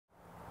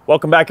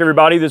Welcome back,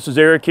 everybody. This is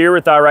Eric here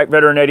with Iraq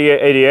Veteran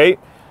 8888.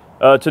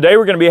 Today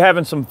we're going to be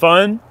having some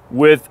fun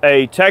with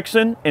a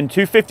Texan in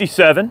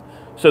 257.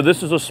 So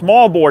this is a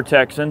small bore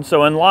Texan.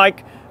 So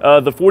unlike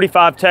the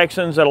 45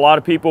 Texans that a lot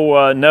of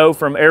people know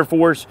from Air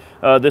Force,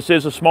 this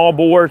is a small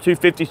bore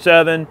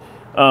 257.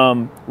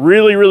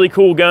 Really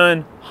cool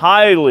gun.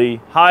 Highly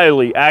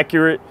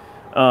accurate.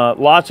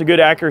 Lots of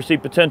good accuracy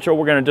potential.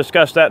 We're going to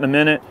discuss that in a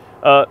minute.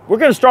 We're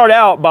going to start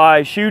out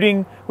by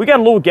shooting. We got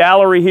a little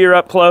gallery here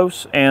up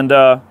close, and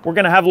we're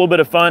going to have a little bit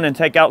of fun and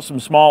take out some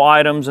small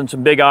items and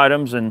some big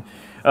items. And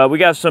we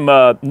got some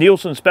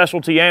Nielsen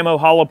specialty ammo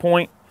hollow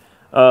point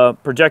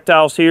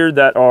projectiles here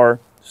that are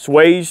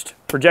swaged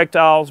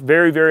projectiles,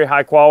 very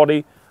high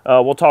quality.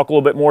 We'll talk a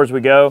little bit more as we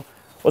go.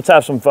 Let's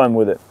have some fun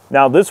with it.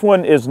 Now this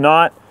one is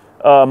not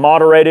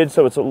moderated,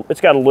 so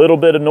it's got a little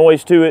bit of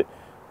noise to it,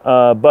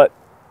 but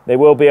they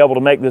will be able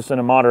to make this in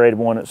a moderated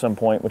one at some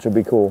point, which would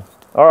be cool.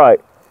 All right,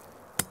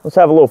 let's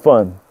have a little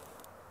fun.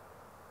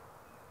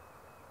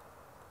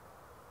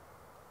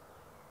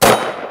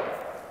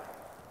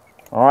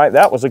 All right,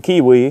 that was a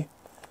kiwi.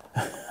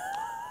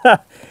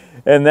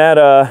 And that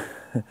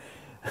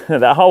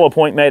that hollow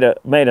point made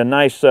a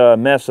nice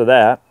mess of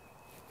that.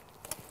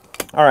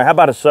 All right, how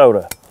about a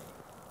soda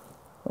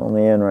on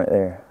the end right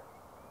there?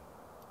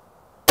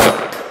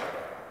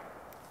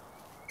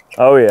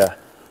 Oh yeah.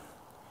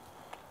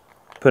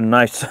 Put a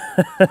nice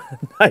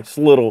nice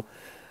little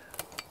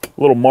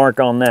mark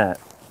on that.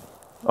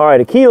 All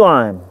right, a key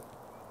lime.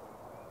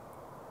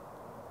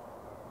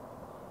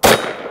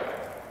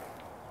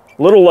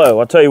 A little low,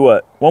 I'll tell you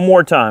what. One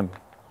more time.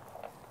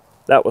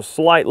 That was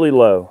slightly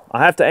low.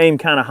 I have to aim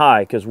kind of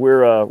high because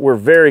we're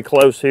very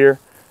close here.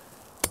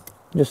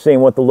 Just seeing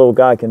what the little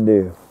guy can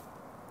do.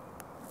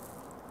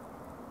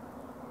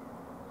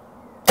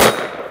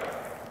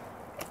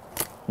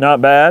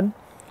 Not bad.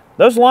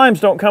 Those limes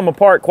don't come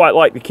apart quite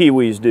like the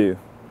kiwis do.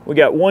 We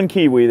got one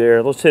kiwi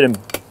there. Let's hit him.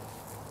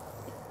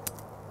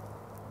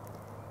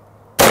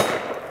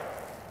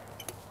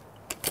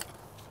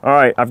 All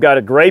right, I've got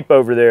a grape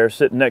over there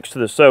sitting next to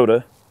the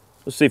soda.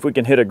 Let's see if we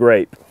can hit a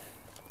grape.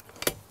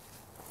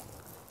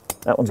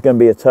 That one's going to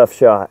be a tough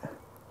shot.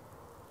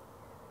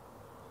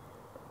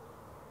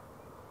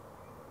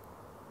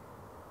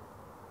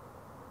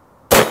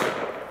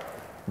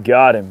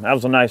 Got him. That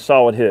was a nice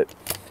solid hit.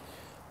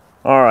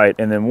 All right,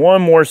 and then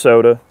one more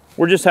soda.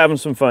 We're just having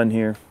some fun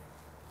here.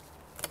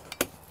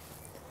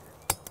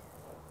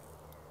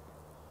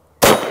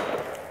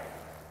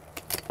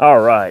 All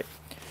right.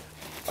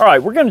 All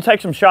right, we're going to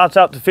take some shots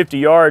out to 50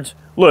 yards.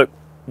 Look,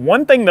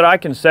 one thing that I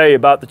can say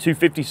about the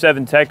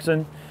 257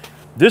 Texan,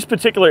 this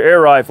particular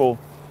air rifle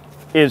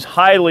is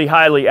highly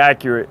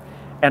accurate,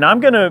 and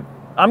I'm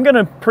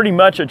gonna pretty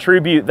much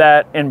attribute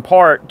that in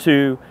part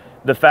to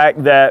the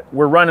fact that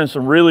we're running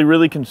some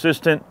really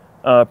consistent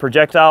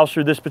projectiles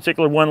through this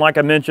particular one. Like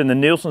I mentioned, the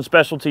Nielsen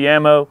specialty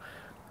ammo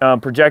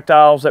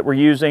projectiles that we're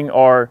using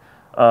are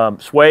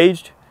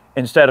swaged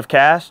instead of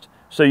cast,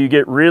 so you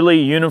get really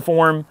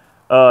uniform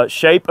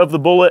shape of the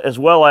bullet as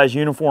well as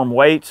uniform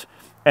weights,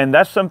 and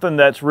that's something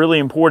that's really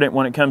important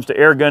when it comes to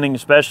air gunning,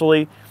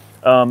 especially.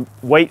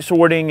 Weight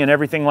sorting and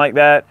everything like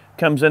that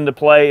comes into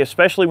play,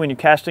 especially when you're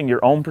casting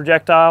your own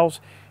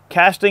projectiles.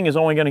 Casting is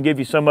only going to give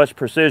you so much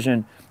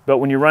precision, but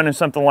when you're running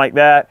something like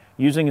that,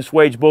 using a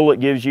swage bullet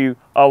gives you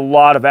a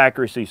lot of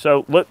accuracy.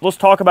 So let's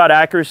talk about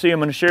accuracy. I'm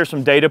going to share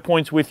some data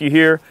points with you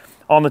here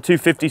on the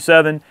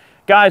 257.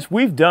 Guys,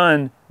 we've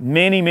done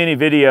many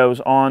videos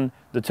on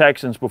the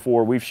Texans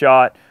before. We've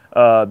shot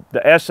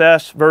the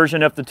SS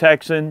version of the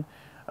Texan.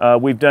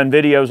 We've done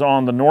videos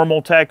on the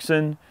normal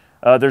Texan.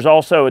 There's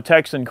also a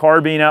Texan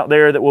carbine out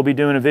there that we'll be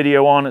doing a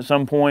video on at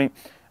some point.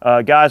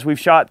 Guys, we've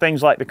shot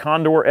things like the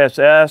Condor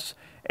SS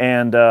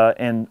and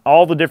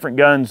all the different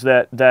guns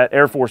that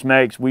Air Force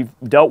makes. We've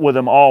dealt with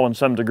them all in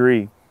some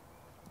degree.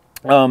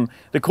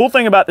 The cool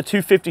thing about the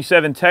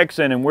 257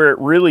 Texan and where it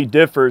really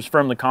differs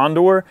from the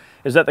Condor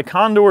is that the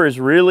Condor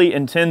is really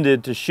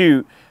intended to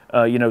shoot,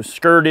 you know,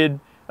 skirted,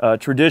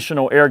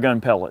 traditional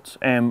airgun pellets.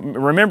 And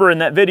remember in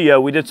that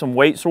video, we did some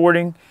weight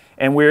sorting,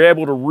 and we were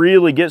able to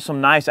really get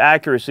some nice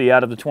accuracy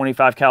out of the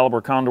 25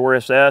 caliber Condor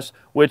SS,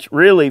 which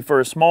really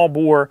for a small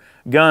bore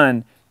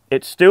gun,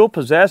 it still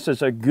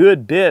possesses a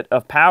good bit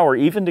of power,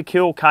 even to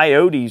kill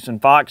coyotes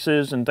and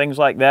foxes and things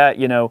like that,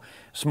 you know,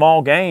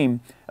 small game.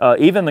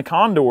 Even the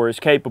Condor is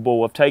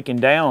capable of taking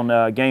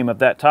down game of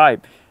that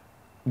type.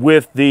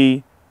 With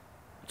the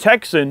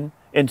Texan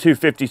in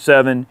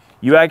 257,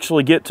 you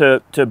actually get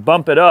to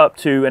bump it up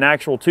to an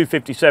actual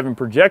 257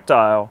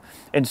 projectile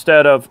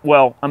instead of,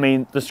 well, I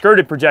mean, the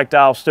skirted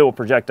projectile is still a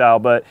projectile,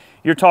 but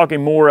you're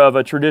talking more of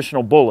a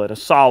traditional bullet, a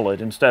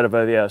solid, instead of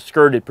a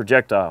skirted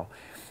projectile.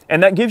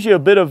 And that gives you a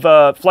bit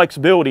of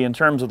flexibility in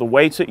terms of the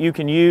weights that you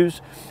can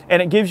use,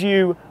 and it gives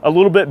you a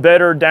little bit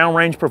better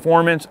downrange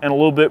performance and a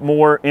little bit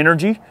more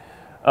energy,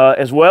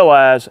 as well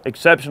as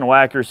exceptional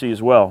accuracy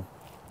as well.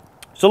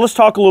 So let's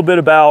talk a little bit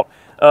about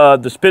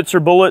the Spitzer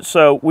bullets.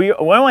 So we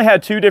only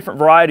had two different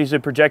varieties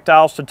of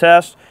projectiles to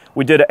test.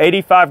 We did an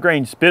 85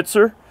 grain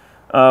Spitzer,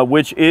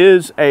 which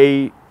is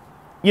a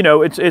you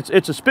know, it's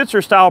a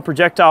Spitzer style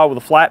projectile with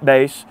a flat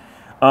base.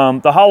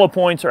 The hollow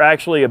points are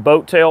actually a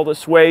boat tail that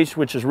sways,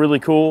 which is really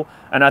cool,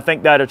 and I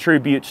think that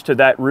attributes to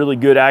that really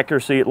good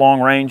accuracy at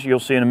long range. You'll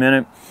see in a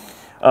minute.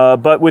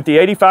 But with the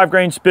 85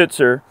 grain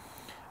Spitzer,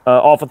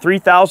 off a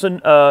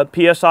 3,000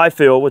 PSI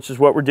fill, which is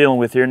what we're dealing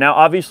with here. Now,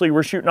 obviously,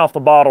 we're shooting off the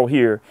bottle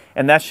here,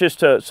 and that's just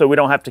so we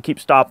don't have to keep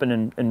stopping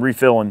and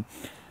refilling.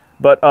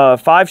 But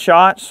 5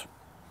 shots,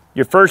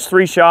 your first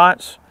 3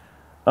 shots,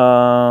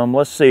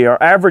 let's see,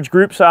 our average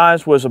group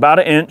size was about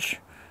 1 inch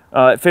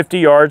at 50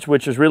 yards,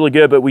 which is really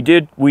good, but we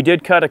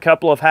did cut a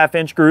couple of 1/2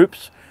 inch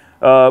groups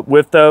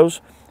with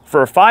those.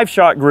 For a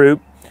 5-shot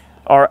group,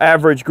 our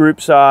average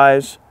group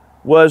size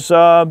was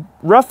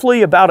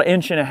roughly about 1.5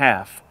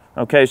 inches.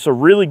 Okay, so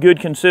really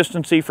good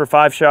consistency for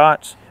 5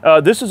 shots.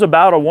 This is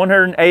about a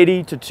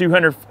 180 to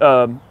 200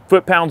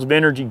 foot-pounds of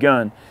energy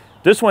gun.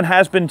 This one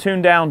has been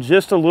tuned down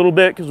just a little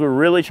bit because we're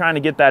really trying to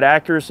get that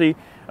accuracy,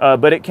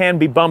 but it can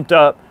be bumped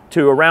up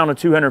to around a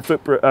 200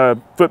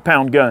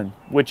 foot-pound gun,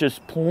 which is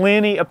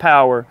plenty of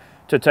power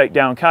to take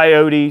down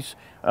coyotes,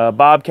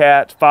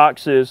 bobcats,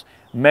 foxes,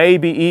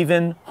 maybe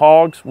even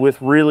hogs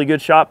with really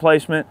good shot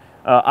placement.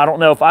 I don't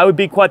know if I would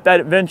be quite that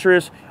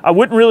adventurous. I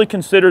wouldn't really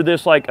consider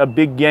this like a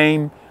big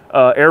game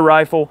air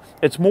rifle.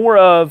 It's more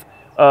of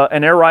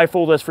an air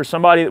rifle that's for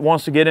somebody that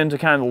wants to get into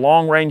kind of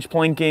long range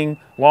plinking,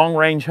 long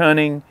range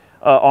hunting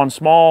on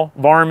small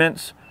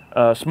varmints,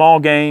 small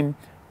game.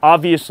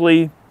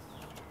 Obviously,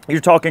 you're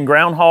talking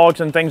groundhogs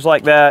and things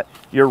like that.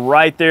 You're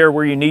right there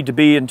where you need to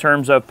be in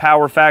terms of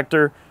power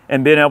factor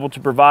and being able to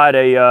provide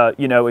a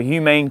you know, a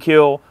humane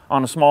kill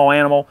on a small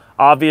animal.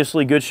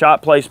 Obviously, good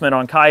shot placement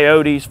on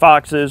coyotes,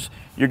 foxes.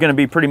 You're going to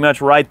be pretty much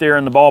right there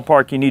in the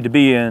ballpark you need to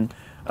be in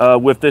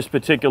with this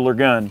particular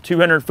gun.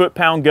 200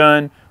 foot-pound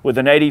gun with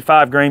an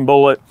 85 grain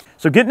bullet.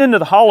 So getting into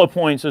the hollow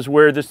points is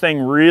where this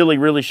thing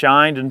really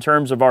shined in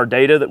terms of our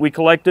data that we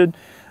collected.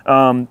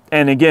 And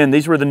again,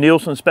 these were the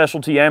Nielsen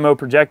specialty ammo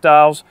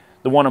projectiles.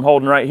 The one I'm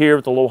holding right here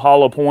with the little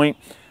hollow point.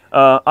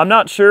 I'm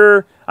not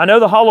sure. I know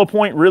the hollow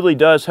point really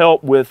does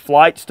help with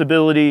flight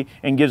stability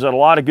and gives it a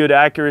lot of good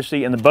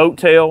accuracy. And the boat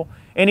tail,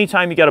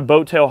 anytime you got a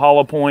boat tail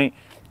hollow point,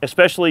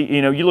 especially,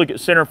 you know, you look at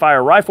center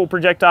fire rifle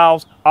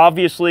projectiles,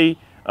 obviously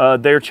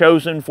they're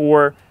chosen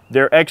for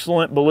their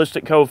excellent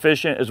ballistic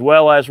coefficient as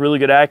well as really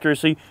good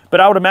accuracy. But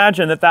I would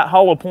imagine that that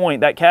hollow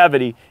point, that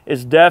cavity,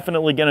 is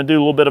definitely going to do a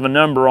little bit of a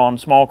number on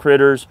small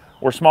critters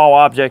or small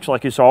objects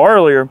like you saw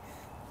earlier.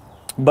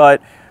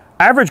 But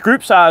average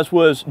group size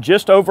was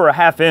just over a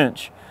 1/2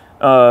 inch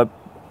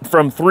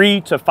from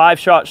 3 to 5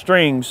 shot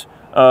strings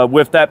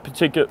with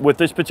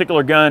this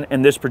particular gun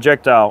and this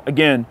projectile.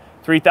 Again,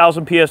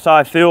 3,000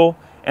 PSI fill,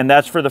 and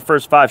that's for the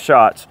first 5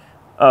 shots.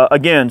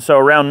 Again, so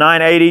around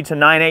 980 to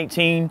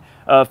 918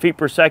 feet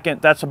per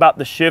second. That's about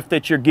the shift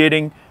that you're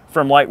getting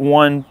from like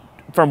 1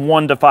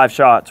 to 5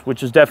 shots,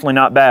 which is definitely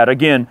not bad.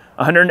 Again,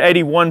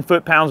 181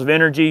 foot-pounds of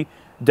energy,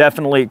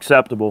 definitely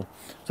acceptable.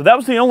 So that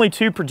was the only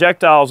 2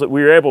 projectiles that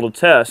we were able to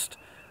test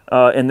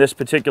in this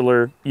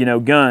particular, you know,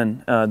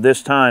 gun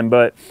this time.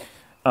 But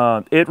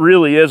it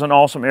really is an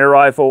awesome air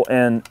rifle,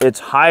 and it's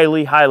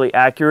highly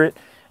accurate.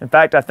 In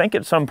fact, I think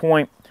at some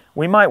point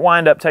we might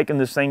wind up taking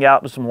this thing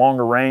out to some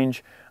longer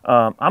range.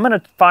 I'm going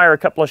to fire a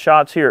couple of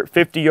shots here at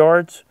 50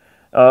 yards.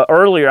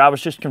 Earlier, I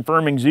was just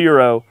confirming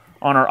 0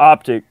 on our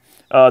optic.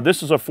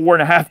 This is a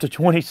 4.5 to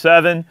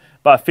 27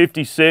 by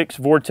 56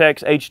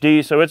 Vortex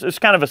HD, so it's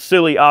kind of a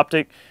silly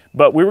optic,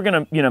 but we were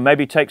going to, you know,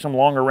 maybe take some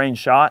longer range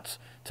shots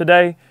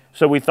today,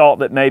 so we thought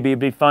that maybe it'd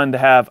be fun to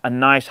have a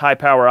nice high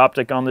power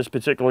optic on this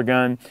particular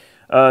gun.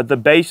 The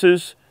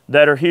bases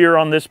that are here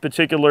on this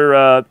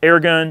particular air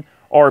gun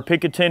are a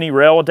Picatinny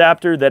rail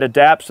adapter that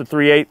adapts the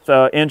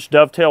 3/8 inch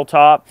dovetail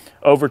top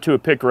over to a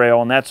pick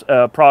rail, and that's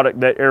a product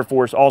that Air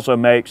Force also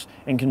makes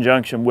in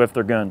conjunction with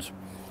their guns.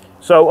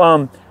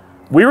 So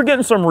we were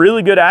getting some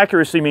really good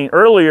accuracy. I mean,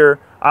 earlier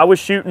I was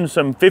shooting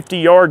some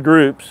 50-yard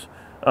groups,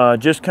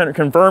 just kind of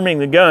confirming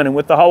the gun, and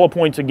with the hollow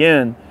points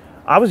again,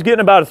 I was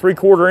getting about a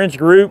 3/4 inch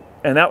group,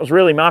 and that was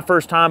really my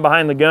first time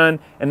behind the gun.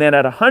 And then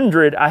at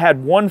 100, I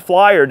had 1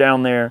 flyer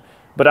down there,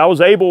 but I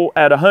was able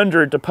at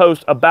 100 to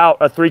post about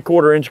a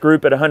 3/4 inch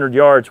group at 100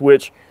 yards,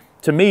 which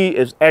to me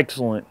is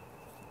excellent.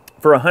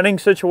 For a hunting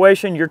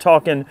situation, you're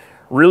talking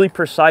really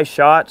precise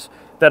shots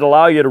that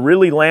allow you to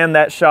really land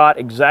that shot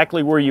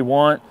exactly where you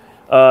want.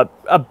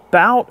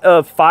 About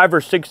a 5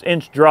 or 6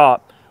 inch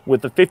drop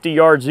with the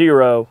 50-yard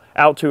 0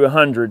 out to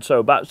 100. So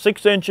about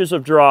 6 inches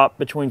of drop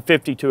between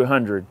 50 to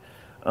 100.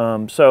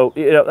 So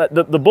you know,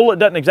 the bullet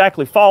doesn't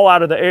exactly fall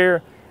out of the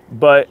air,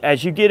 but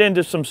as you get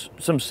into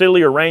some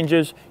sillier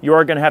ranges, you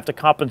are going to have to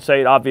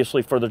compensate,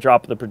 obviously, for the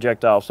drop of the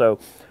projectile. So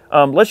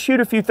let's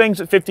shoot a few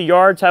things at 50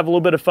 yards, have a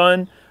little bit of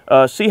fun,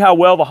 see how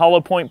well the hollow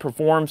point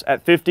performs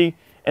at 50,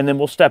 and then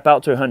we'll step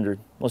out to 100.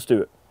 Let's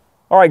do it.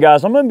 All right,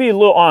 guys, I'm going to be a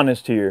little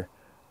honest here.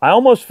 I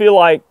almost feel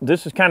like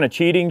this is kind of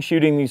cheating,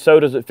 shooting these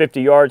sodas at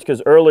 50 yards,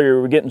 because earlier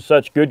we were getting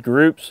such good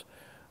groups.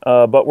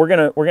 But we're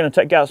gonna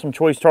take out some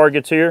choice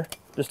targets here.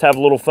 Just have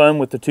a little fun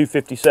with the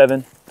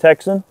 257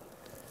 Texan.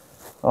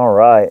 All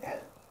right,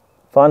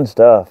 fun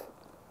stuff.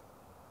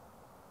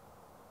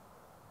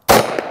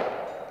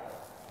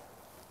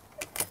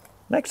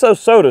 Next, those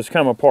sodas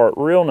come apart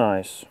real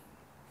nice.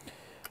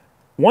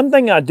 One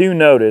thing I do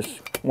notice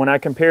when I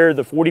compare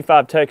the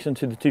 45 Texan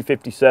to the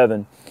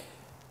 257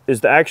 is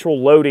the actual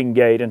loading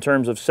gate in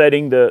terms of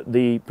setting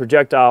the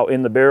projectile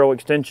in the barrel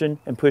extension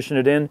and pushing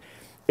it in.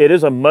 It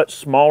is a much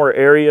smaller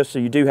area, so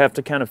you do have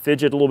to kind of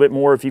fidget a little bit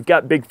more. If you've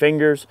got big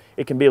fingers,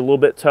 it can be a little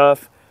bit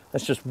tough.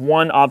 That's just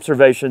one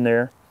observation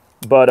there.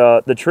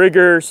 But the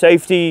trigger,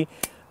 safety,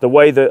 the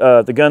way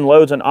the gun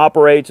loads and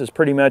operates is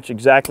pretty much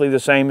exactly the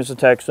same as the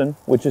Texan,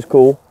 which is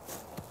cool.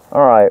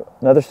 All right,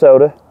 another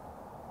soda.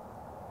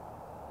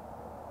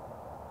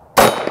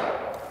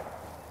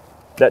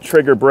 That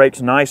trigger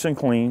breaks nice and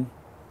clean.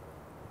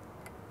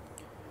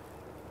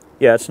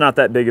 Yeah, it's not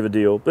that big of a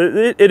deal, but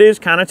it is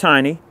kind of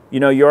tiny. You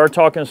know, you are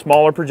talking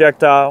smaller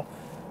projectile,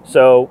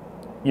 so,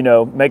 you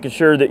know, making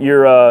sure that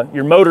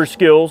your motor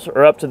skills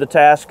are up to the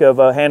task of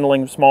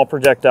handling small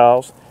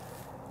projectiles.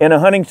 In a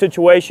hunting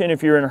situation,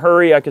 if you're in a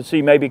hurry, I could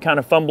see maybe kind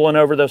of fumbling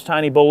over those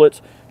tiny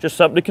bullets. Just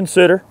something to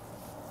consider.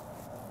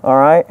 All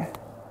right.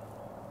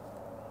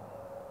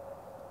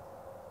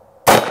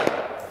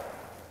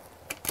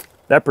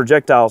 That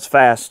projectile's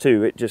fast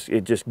too. It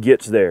just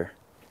gets there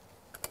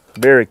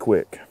very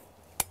quick.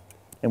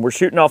 And we're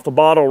shooting off the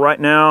bottle right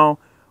now.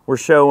 We're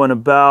showing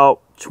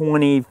about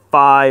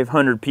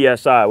 2,500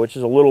 PSI, which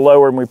is a little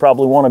lower than we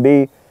probably want to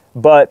be,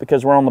 but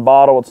because we're on the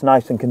bottle, it's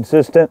nice and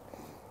consistent.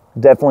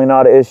 Definitely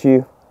not an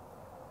issue.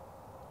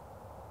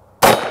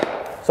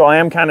 So I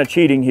am kind of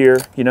cheating here,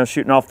 you know,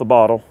 shooting off the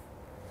bottle.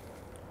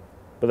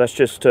 But that's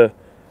just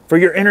for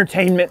your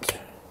entertainment.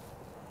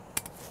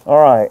 All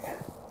right.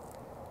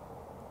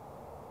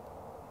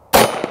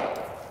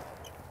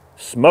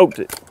 Smoked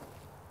it.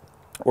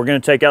 We're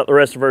going to take out the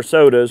rest of our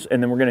sodas,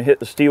 and then we're going to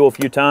hit the steel a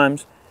few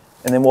times,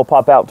 and then we'll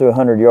pop out to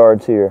 100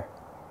 yards here.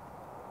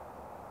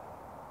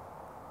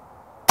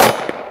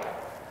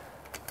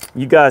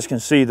 You guys can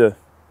see the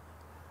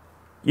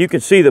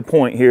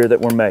point here that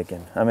we're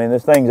making. I mean,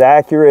 this thing's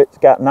accurate. It's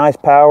got nice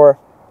power.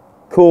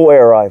 Cool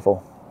air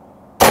rifle.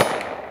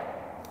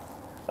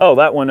 Oh,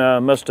 that one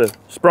must have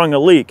sprung a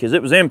leak because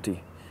it was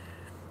empty.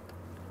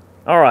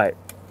 All right.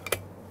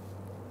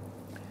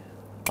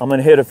 I'm going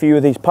to hit a few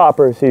of these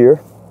poppers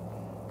here.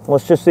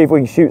 Let's just see if we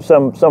can shoot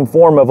some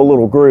form of a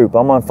little group.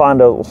 I'm going to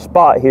find a little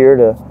spot here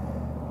to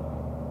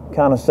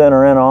kind of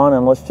center in on,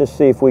 and let's just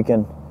see if we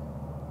can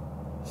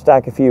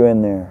stack a few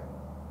in there.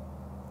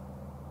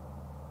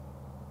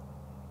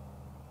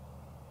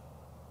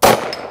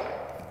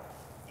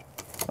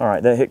 All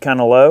right, that hit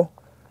kind of low.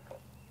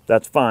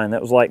 That's fine.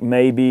 That was like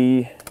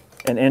maybe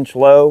an inch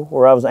low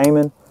where I was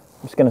aiming.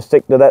 I'm just going to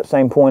stick to that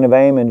same point of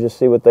aim and just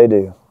see what they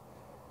do.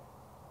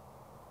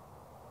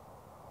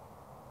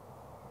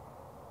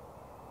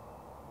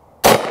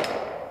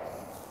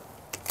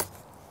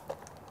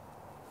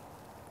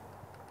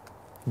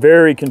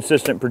 Very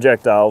consistent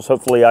projectiles.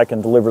 Hopefully I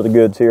can deliver the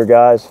goods here,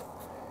 guys.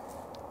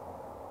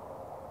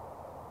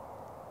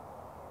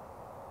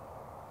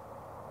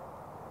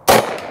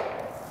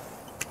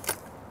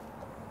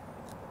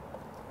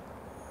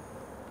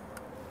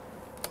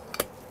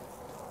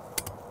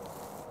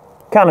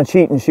 Kind of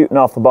cheating shooting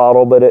off the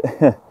bottle, but it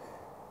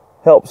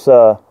helps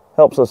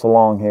us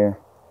along here.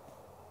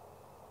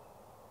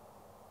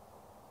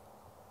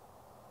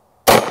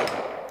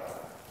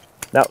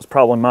 That was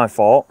probably my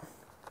fault,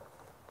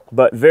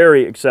 but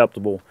very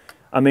acceptable.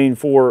 I mean,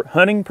 for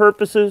hunting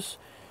purposes,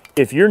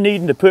 if you're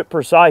needing to put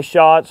precise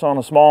shots on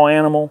a small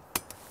animal,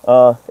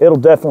 it'll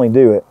definitely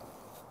do it.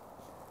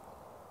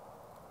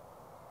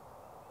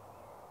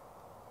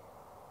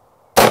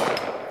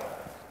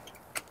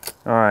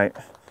 All right.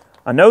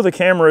 I know the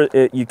camera,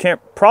 you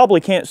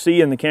probably can't see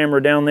in the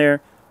camera down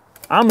there.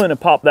 I'm going to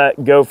pop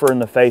that gopher in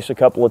the face a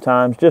couple of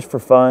times just for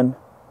fun.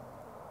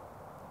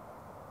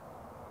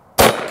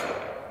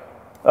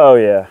 Oh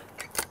yeah.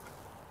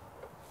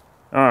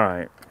 All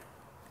right.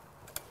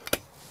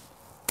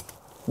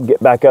 Get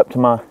back up to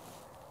my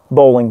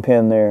bowling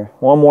pin there.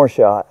 One more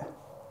shot.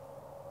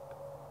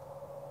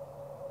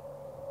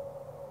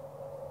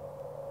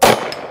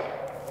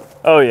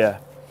 Oh yeah.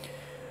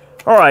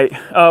 All right,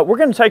 we're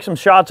going to take some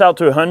shots out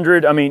to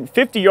 100. I mean,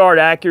 50-yard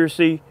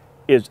accuracy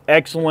is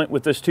excellent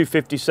with this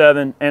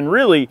 257, and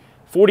really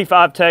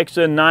 45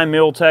 Texan,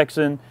 9mm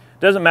Texan,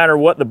 doesn't matter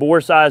what the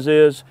bore size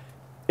is.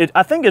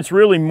 I think it's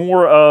really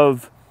more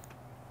of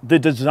the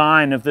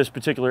design of this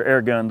particular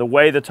air gun, the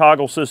way the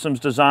toggle system's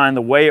designed,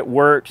 the way it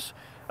works,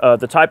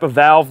 the type of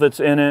valve that's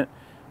in it.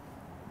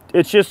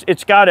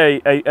 It's got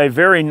a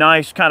very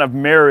nice kind of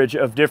marriage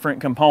of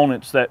different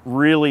components that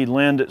really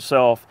lend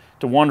itself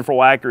to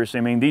wonderful accuracy.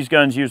 I mean, these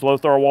guns use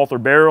Lothar Walther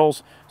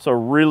barrels, so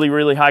really,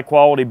 really high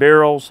quality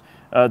barrels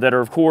that are,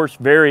 of course,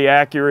 very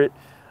accurate.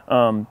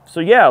 So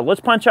yeah, let's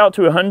punch out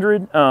to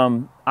 100.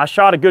 I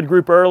shot a good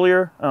group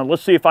earlier.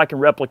 Let's see if I can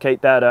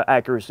replicate that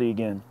accuracy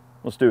again.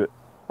 Let's do it.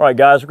 All right,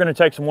 guys, we're going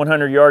to take some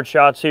 100-yard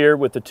shots here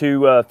with the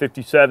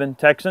 257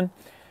 Texan.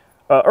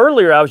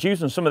 Earlier, I was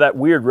using some of that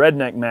weird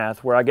redneck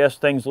math where I guess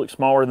things look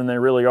smaller than they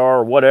really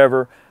are or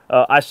whatever.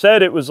 I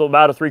said it was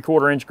about a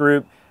 3/4 inch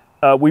group.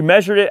 We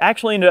measured it,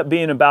 actually ended up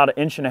being about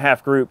an 1.5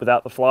 inch group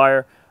without the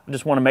flyer. I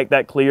just want to make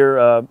that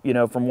clear, you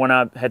know, from when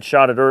I had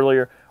shot it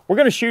earlier. We're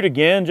going to shoot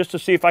again just to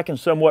see if I can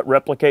somewhat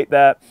replicate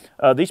that.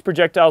 These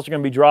projectiles are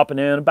going to be dropping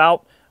in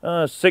about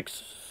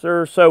 6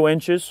 or so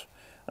inches.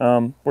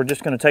 We're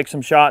just going to take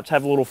some shots,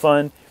 have a little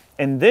fun,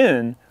 and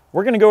then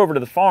we're going to go over to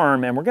the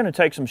farm and we're going to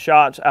take some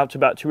shots out to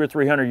about 200 or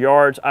 300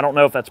 yards. I don't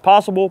know if that's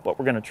possible, but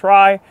we're going to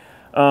try.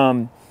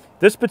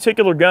 This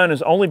particular gun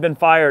has only been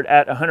fired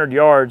at 100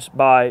 yards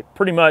by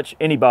pretty much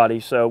anybody,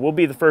 so we'll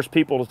be the first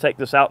people to take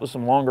this out to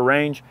some longer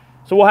range.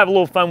 So we'll have a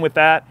little fun with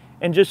that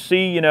and just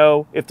see, you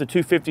know, if the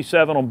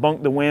 257 will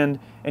bunk the wind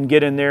and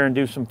get in there and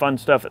do some fun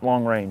stuff at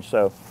long range.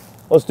 So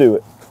let's do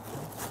it.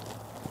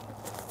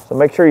 So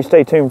make sure you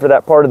stay tuned for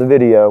that part of the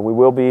video. We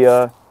will be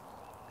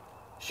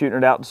shooting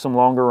it out to some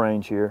longer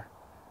range here.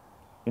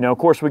 You know, of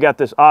course, we got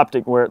this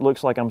optic where it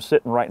looks like I'm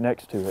sitting right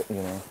next to it, you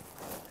know.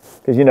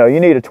 Because, you know, you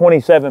need a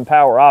 27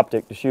 power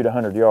optic to shoot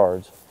 100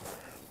 yards.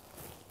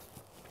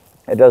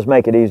 It does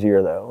make it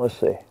easier, though. Let's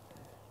see.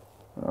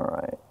 All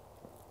right.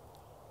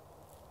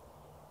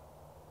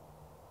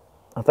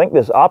 I think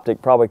this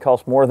optic probably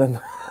costs more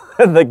than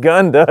the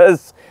gun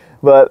does,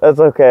 but that's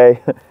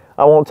okay.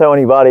 I won't tell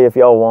anybody if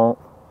y'all won't.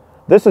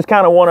 This is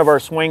kind of one of our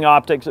swing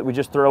optics that we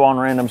just throw on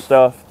random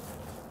stuff.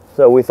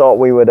 So we thought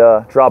we would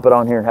drop it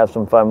on here and have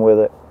some fun with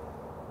it.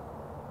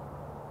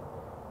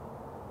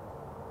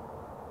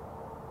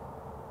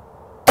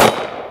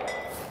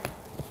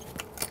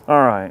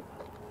 All right,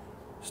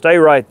 stay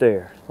right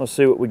there. Let's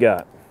see what we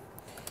got.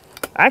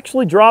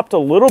 Actually dropped a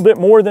little bit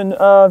more than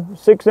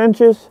 6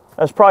 inches.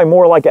 That's probably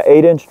more like an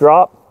 8-inch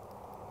drop,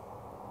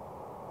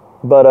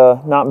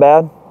 but not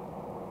bad.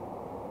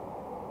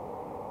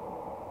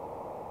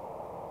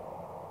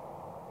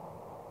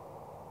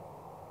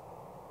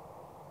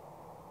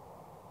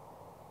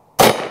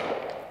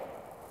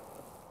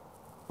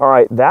 All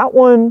right, that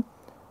one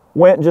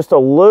went just a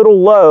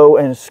little low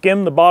and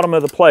skimmed the bottom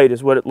of the plate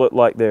is what it looked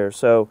like there.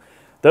 So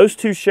those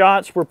two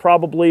shots were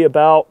probably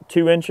about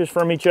 2 inches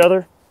from each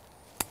other.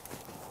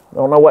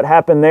 Don't know what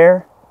happened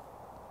there,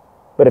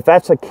 but if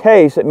that's the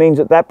case, it means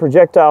that that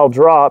projectile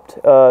dropped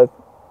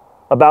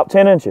about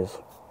 10 inches.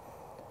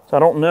 So I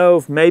don't know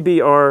if maybe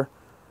our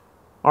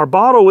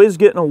bottle is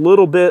getting a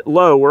little bit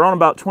low. We're on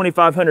about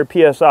 2,500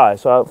 PSI.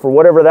 So for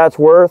whatever that's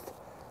worth,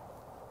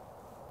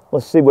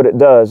 let's see what it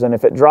does. And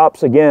if it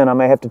drops again, I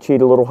may have to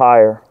cheat a little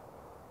higher.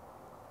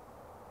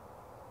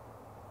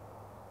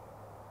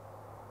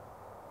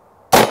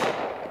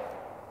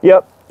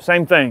 Yep,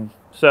 same thing.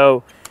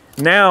 So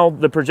now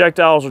the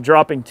projectiles are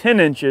dropping 10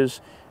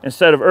 inches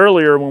instead of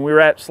earlier when we were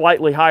at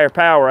slightly higher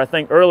power. I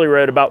think earlier we were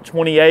at about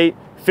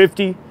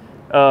 2850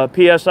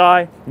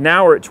 PSI.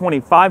 Now we're at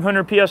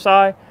 2,500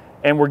 PSI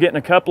and we're getting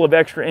a couple of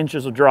extra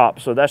inches of drop.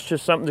 So that's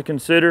just something to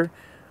consider.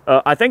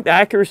 I think the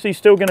accuracy is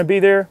still going to be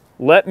there.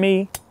 Let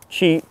me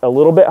cheat a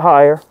little bit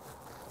higher.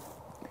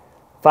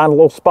 Find a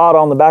little spot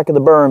on the back of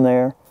the berm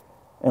there.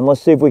 And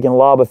let's see if we can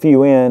lob a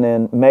few in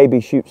and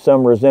maybe shoot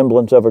some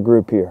resemblance of a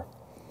group here.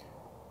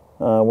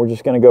 We're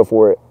just going to go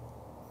for it.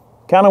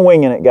 Kind of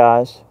winging it,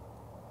 guys.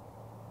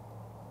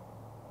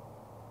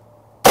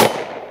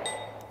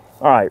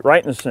 All right,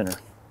 right in the center.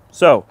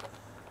 So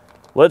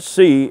let's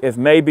see if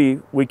maybe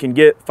we can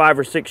get 5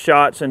 or 6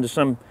 shots into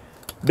some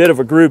bit of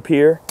a group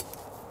here.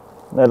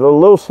 At a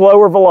little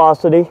slower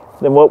velocity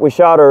than what we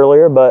shot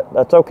earlier, but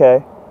that's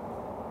okay.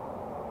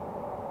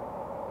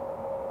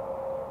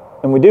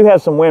 And we do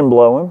have some wind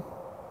blowing.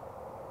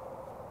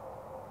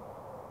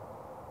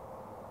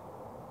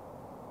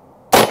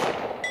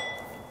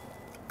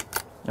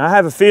 I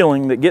have a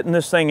feeling that getting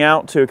this thing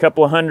out to a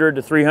couple of 100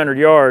 to 300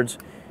 yards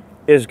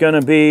is going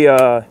to be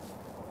an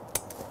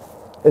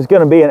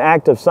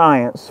act of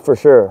science for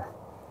sure.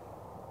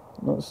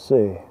 Let's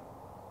see.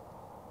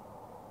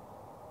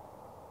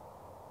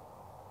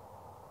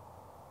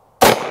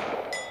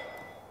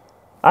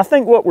 I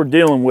think what we're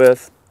dealing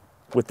with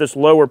this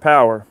lower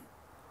power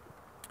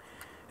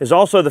is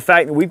also the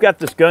fact that we've got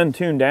this gun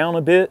tuned down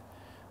a bit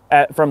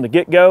from the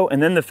get-go,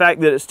 and then the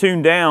fact that it's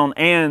tuned down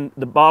and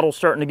the bottle's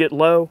starting to get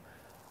low,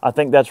 I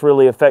think that's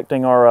really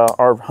affecting our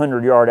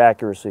 100-yard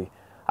accuracy.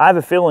 I have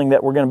a feeling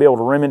that we're going to be able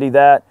to remedy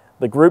that.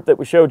 The group that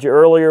we showed you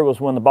earlier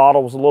was when the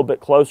bottle was a little bit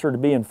closer to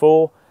being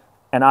full,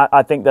 and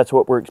I think that's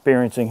what we're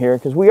experiencing here,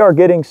 because we are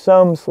getting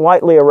some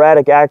slightly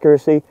erratic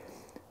accuracy.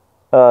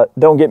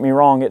 Don't get me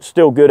wrong, it's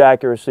still good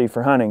accuracy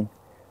for hunting,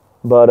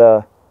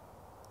 but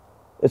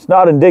it's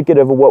not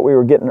indicative of what we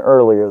were getting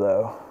earlier,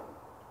 though.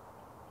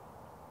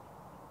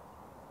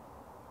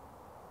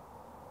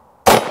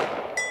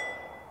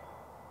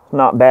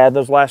 Not bad.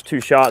 Those last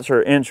 2 shots are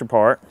 1 inch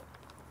apart.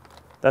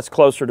 That's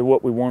closer to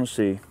what we want to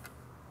see.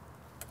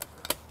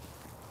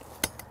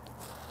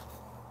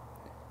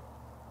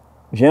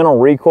 Gentle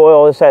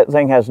recoil. This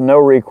thing has no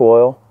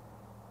recoil.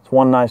 It's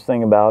one nice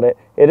thing about it.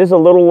 It is a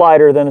little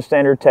lighter than a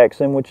standard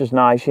Texan, which is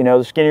nice. You know,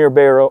 the skinnier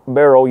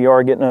barrel, you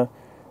are getting a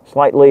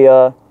slightly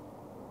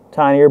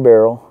tinier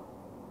barrel.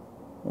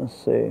 Let's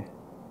see.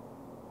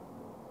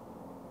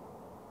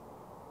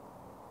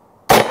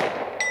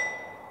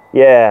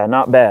 Yeah,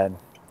 not bad.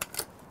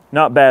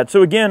 Not bad.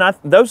 So again,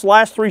 those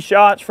last 3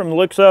 shots, from the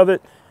looks of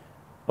it,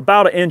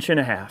 about 1.5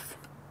 inches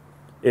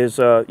is,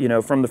 you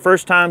know, from the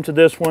first time to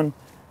this one.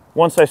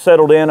 Once they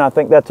settled in, I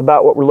think that's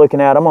about what we're looking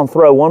at. I'm gonna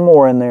throw one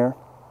more in there.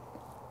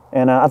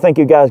 And I think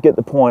you guys get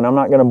the point. I'm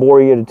not gonna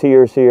bore you to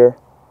tears here.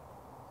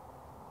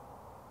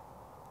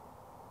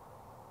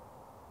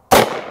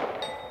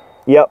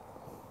 Yep,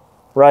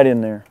 right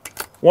in there.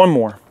 One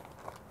more.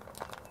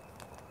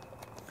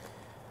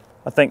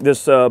 I think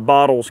this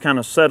bottle's kind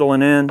of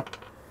settling in.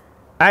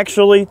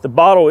 Actually, the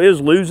bottle is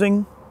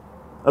losing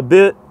a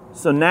bit,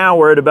 so now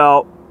we're at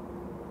about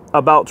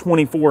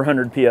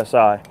 2,400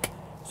 PSI.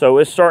 So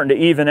it's starting to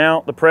even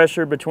out the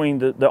pressure between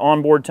the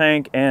onboard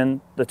tank and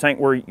the tank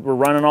we're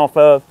running off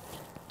of.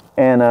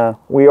 And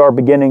we are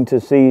beginning to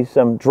see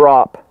some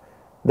drop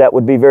that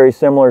would be very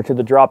similar to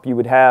the drop you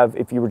would have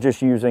if you were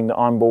just using the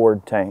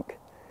onboard tank.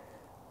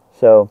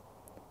 So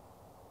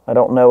I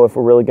don't know if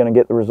we're really going to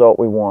get the result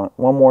we want.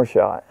 One more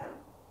shot.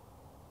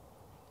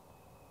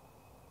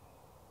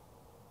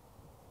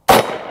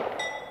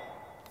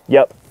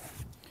 Yep.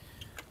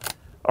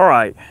 All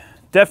right,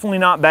 definitely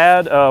not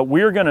bad.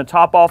 We're gonna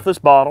top off this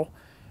bottle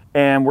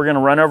and we're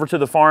gonna run over to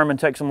the farm and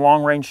take some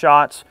long range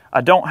shots.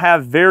 I don't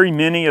have very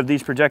many of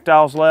these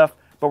projectiles left,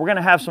 but we're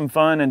gonna have some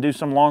fun and do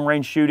some long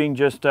range shooting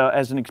just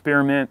as an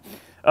experiment.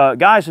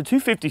 Guys, the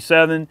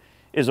 257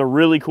 is a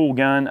really cool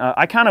gun.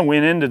 I kind of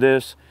went into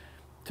this,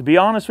 to be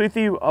honest with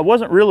you, I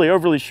wasn't really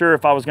overly sure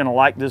if I was gonna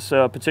like this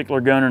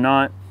particular gun or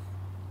not.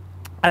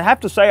 I have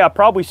to say I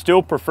probably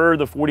still prefer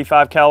the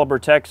 45 caliber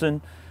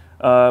Texan.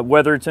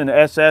 Whether it's in the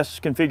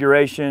SS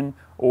configuration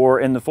or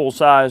in the full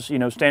size, you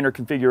know, standard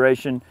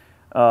configuration,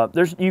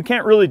 you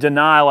can't really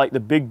deny like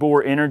the big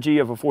bore energy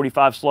of a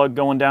 45 slug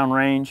going down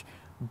range.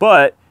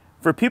 But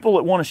for people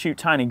that want to shoot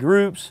tiny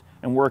groups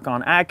and work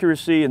on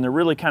accuracy and they're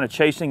really kind of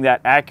chasing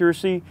that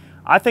accuracy,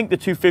 I think the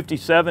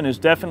 257 is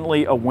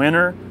definitely a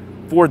winner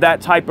for that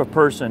type of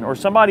person, or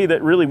somebody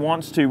that really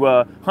wants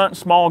to hunt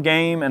small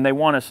game and they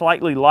want a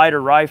slightly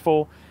lighter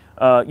rifle.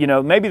 You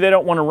know, maybe they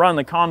don't want to run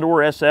the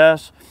Condor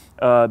SS.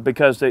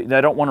 Because they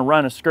don't want to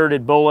run a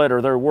skirted bullet,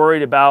 or they're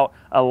worried about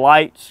a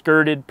light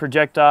skirted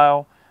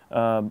projectile,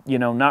 you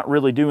know, not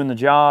really doing the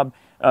job.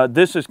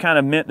 This is kind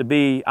of meant to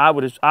be, I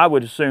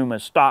would assume, a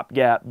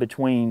stopgap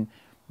between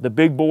the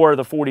big bore of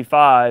the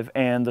 45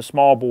 and the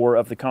small bore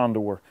of the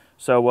Condor.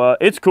 So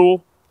it's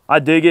cool. I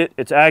dig it.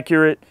 It's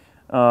accurate.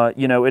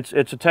 You know, it's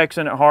a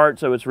Texan at heart,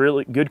 so it's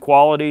really good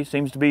quality.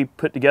 Seems to be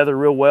put together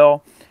real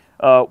well.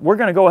 We're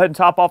going to go ahead and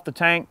top off the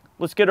tank.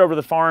 Let's get over to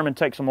the farm and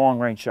take some long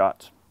range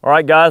shots. All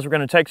right, guys, we're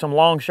going to take some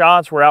long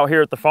shots. We're out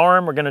here at the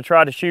farm. We're going to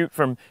try to shoot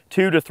from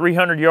 200 to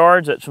 300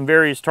 yards at some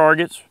various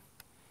targets.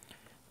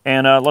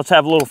 And let's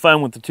have a little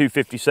fun with the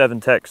 257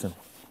 Texan.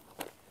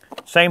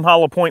 Same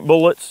hollow point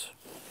bullets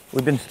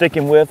we've been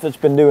sticking with. It's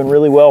been doing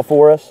really well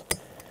for us.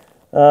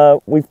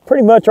 We've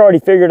pretty much already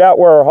figured out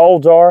where our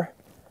holds are.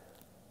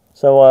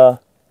 So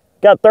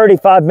got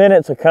 35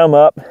 minutes to come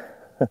up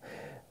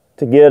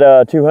to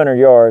get 200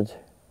 yards.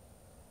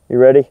 You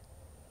ready?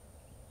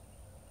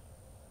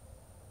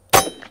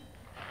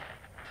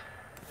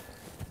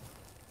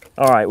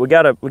 All right, we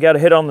got a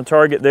hit on the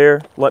target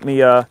there. Let me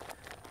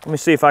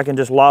see if I can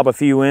just lob a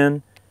few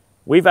in.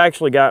 We've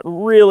actually got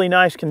really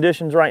nice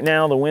conditions right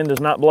now. The wind is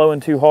not blowing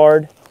too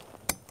hard.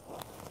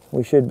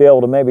 We should be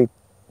able to maybe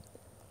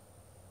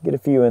get a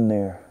few in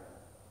there.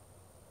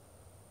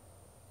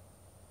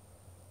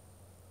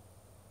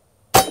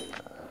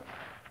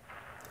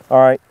 All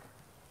right.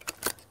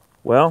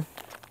 Well,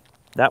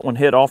 that one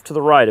hit off to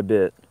the right a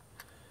bit.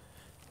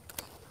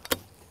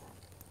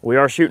 We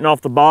are shooting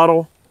off the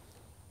bottle,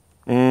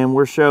 and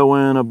we're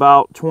showing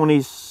about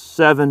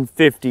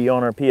 2750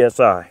 on our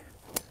PSI.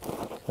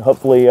 So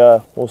hopefully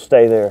we'll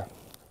stay there.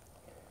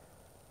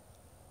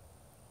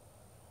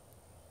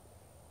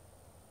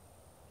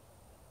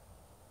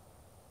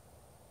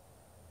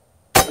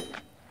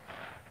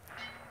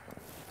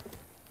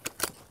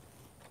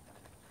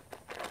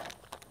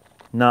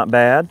 Not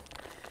bad.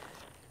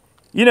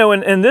 You know,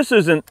 and this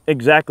isn't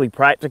exactly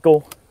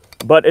practical,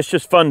 but it's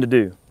just fun to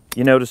do.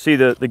 You know, to see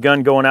the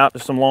gun going out to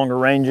some longer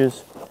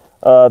ranges.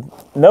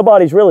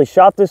 Nobody's really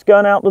shot this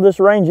gun out to this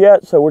range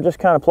yet, so we're just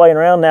kind of playing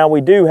around. Now,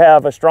 we do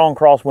have a strong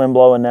crosswind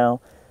blowing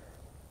now.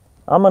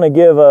 I'm going to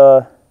give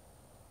a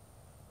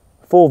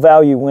full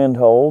value wind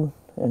hold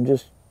and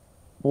just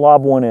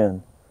lob one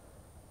in.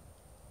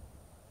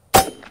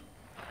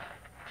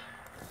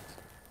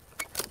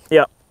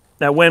 Yep,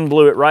 that wind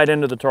blew it right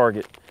into the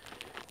target.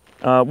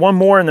 One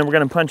more, and then we're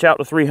going to punch out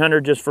to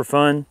 300 just for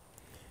fun.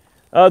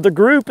 The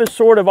group is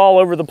sort of all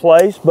over the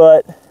place,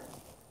 but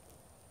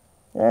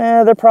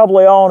they're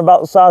probably all in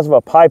about the size of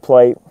a pie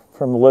plate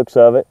from the looks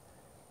of it.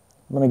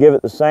 I'm going to give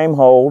it the same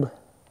hold.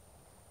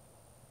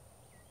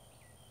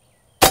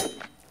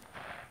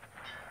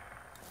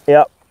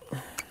 Yep.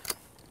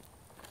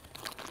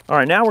 All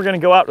right, now we're going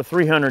to go out to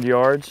 300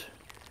 yards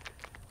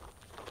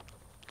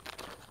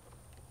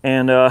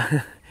and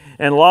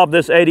and lob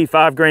this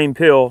 85 grain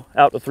pill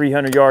out to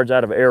 300 yards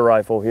out of an air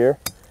rifle here.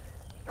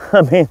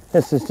 I mean,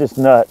 this is just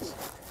nuts.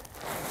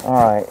 All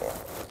right.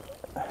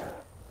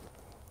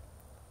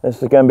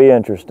 This is going to be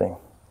interesting.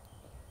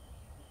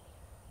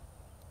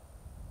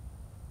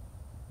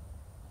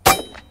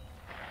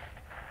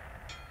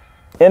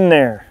 In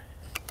there.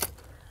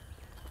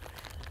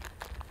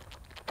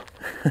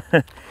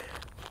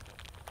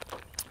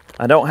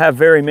 I don't have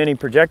very many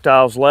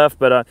projectiles left,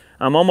 but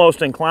I'm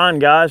almost inclined,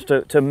 guys,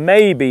 to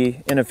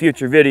maybe in a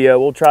future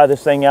video, we'll try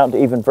this thing out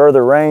to even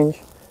further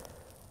range.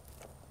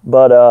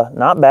 But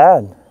not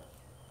bad.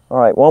 All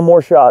right, one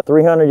more shot,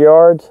 300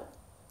 yards.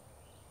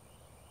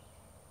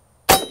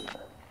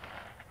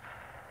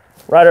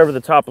 Right over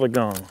the top of the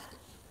gong.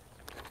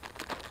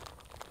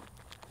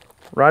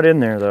 Right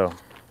in there though.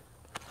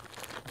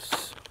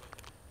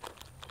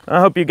 I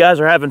hope you guys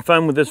are having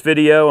fun with this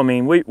video. I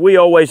mean, we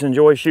always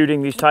enjoy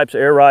shooting these types of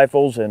air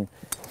rifles, and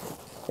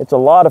it's a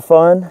lot of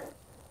fun.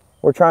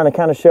 We're trying to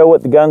kind of show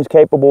what the gun's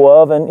capable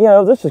of, and you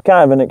know, this is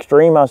kind of an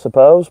extreme, I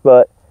suppose,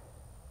 but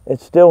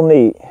it's still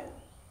neat.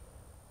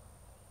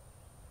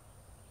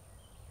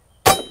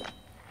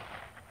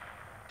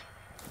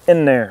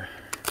 In there.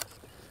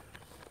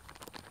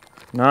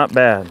 Not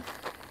bad.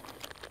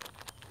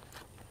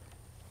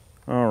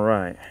 All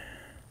right.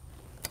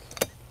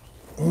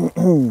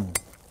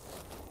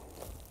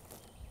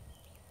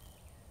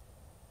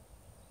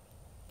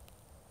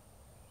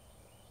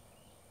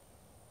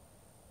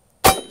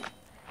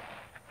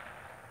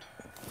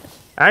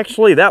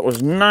 Actually, that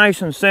was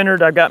nice and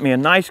centered. I got me a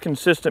nice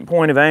consistent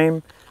point of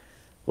aim.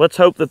 Let's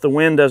hope that the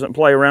wind doesn't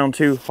play around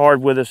too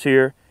hard with us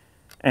here.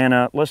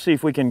 And let's see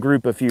if we can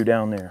group a few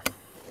down there.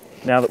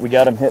 Now that we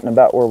got them hitting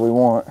about where we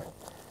want.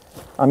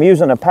 I'm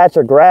using a patch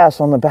of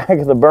grass on the back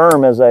of the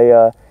berm as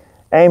a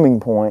aiming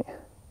point.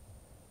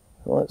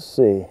 Let's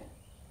see.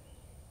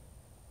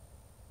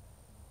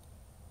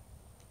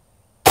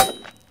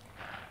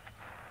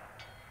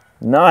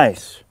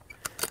 Nice.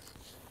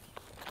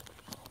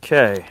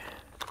 Okay.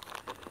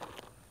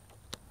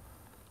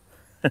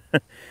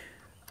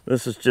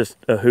 This is just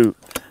a hoot.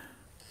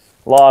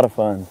 A lot of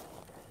fun.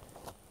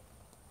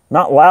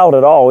 Not loud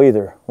at all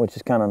either, which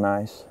is kind of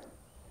nice.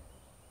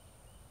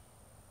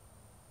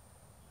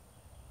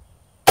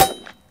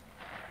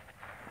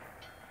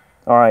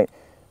 All right,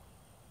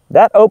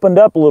 that opened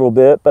up a little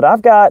bit, but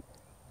I've got,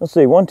 let's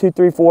see, 1, 2,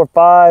 3, 4,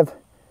 5.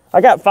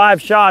 I got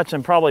 5 shots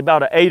and probably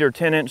about an 8 or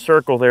 10 inch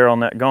circle there on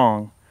that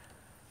gong.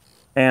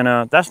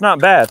 And that's not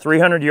bad,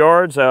 300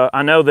 yards.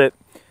 I know that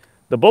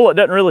the bullet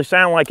doesn't really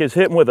sound like it's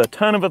hitting with a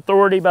ton of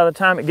authority by the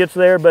time it gets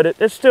there, but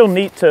it's still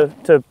neat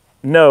to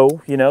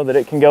know, you know, that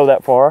it can go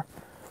that far.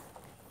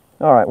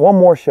 All right, one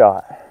more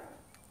shot.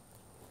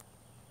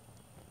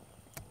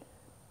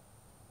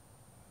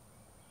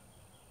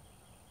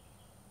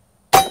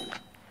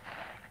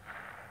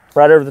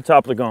 Right over the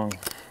top of the gong.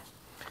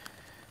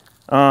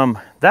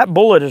 That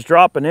bullet is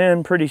dropping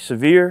in pretty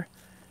severe.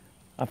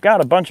 I've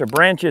got a bunch of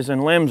branches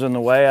and limbs in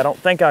the way. I don't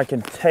think I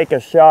can take a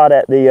shot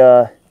at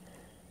the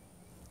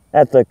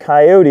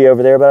coyote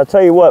over there, but I'll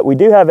tell you what, we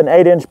do have an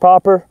 8-inch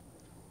popper.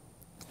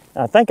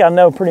 I think I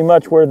know pretty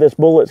much where this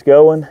bullet's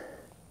going.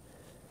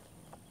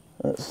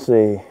 Let's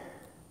see.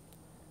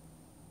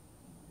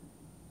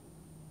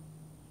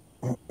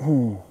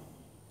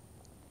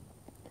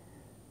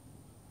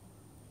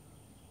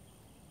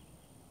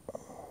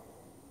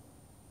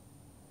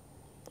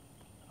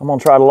 I'm gonna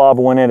try to lob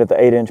one in at the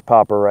 8-inch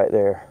popper right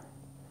there.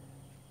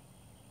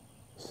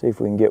 See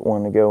if we can get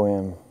one to go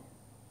in.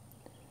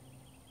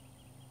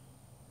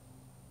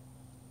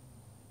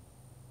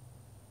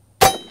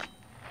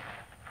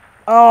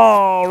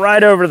 Oh,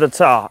 right over the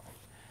top.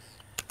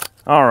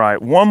 All right,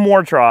 one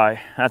more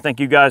try. I think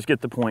you guys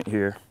get the point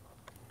here.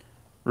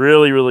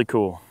 Really, really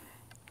cool.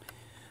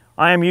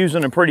 I am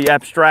using a pretty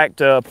abstract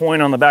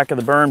point on the back of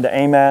the berm to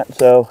aim at,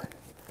 so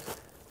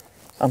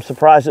I'm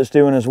surprised it's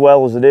doing as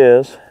well as it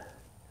is.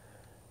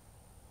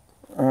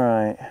 All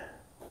right.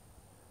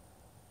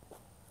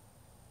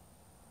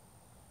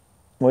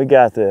 We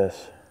got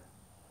this.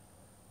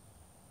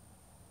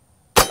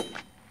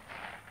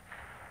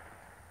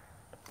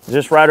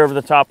 Just right over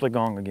the top of the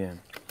gong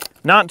again.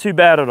 Not too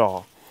bad at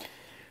all.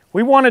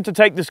 We wanted to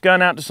take this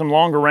gun out to some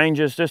longer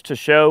ranges just to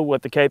show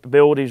what the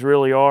capabilities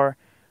really are.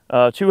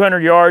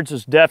 200 yards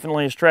is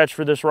definitely a stretch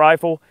for this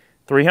rifle.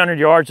 300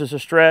 yards is a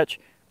stretch.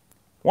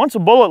 Once a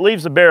bullet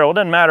leaves the barrel, it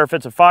doesn't matter if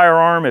it's a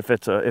firearm, if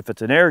it's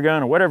an air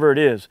gun or whatever it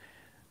is,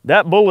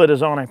 that bullet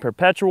is on a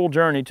perpetual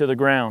journey to the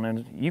ground,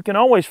 and you can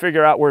always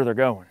figure out where they're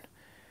going.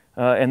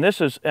 And this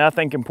is, I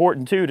think,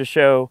 important too, to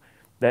show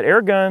that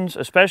air guns,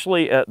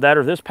 especially that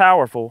are this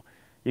powerful,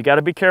 you got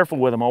to be careful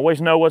with them. Always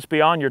know what's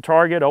beyond your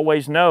target.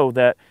 Always know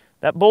that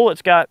that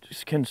bullet's got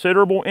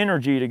considerable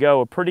energy to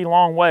go a pretty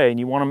long way, and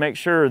you want to make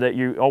sure that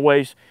you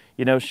always,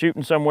 you know,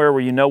 shooting somewhere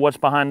where you know what's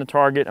behind the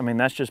target. I mean,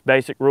 that's just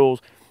basic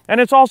rules. And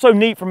it's also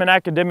neat from an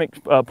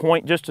academic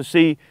point just to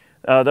see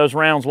those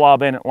rounds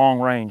lob in at long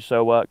range.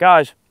 So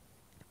guys,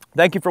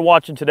 thank you for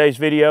watching today's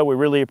video. We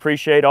really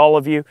appreciate all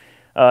of you.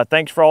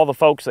 Thanks for all the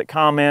folks that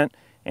comment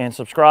and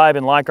subscribe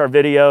and like our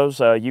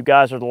videos. You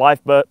guys are the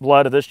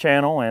lifeblood of this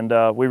channel,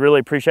 and we really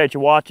appreciate you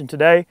watching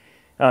today.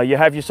 You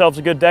have yourselves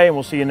a good day, and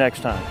we'll see you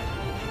next time.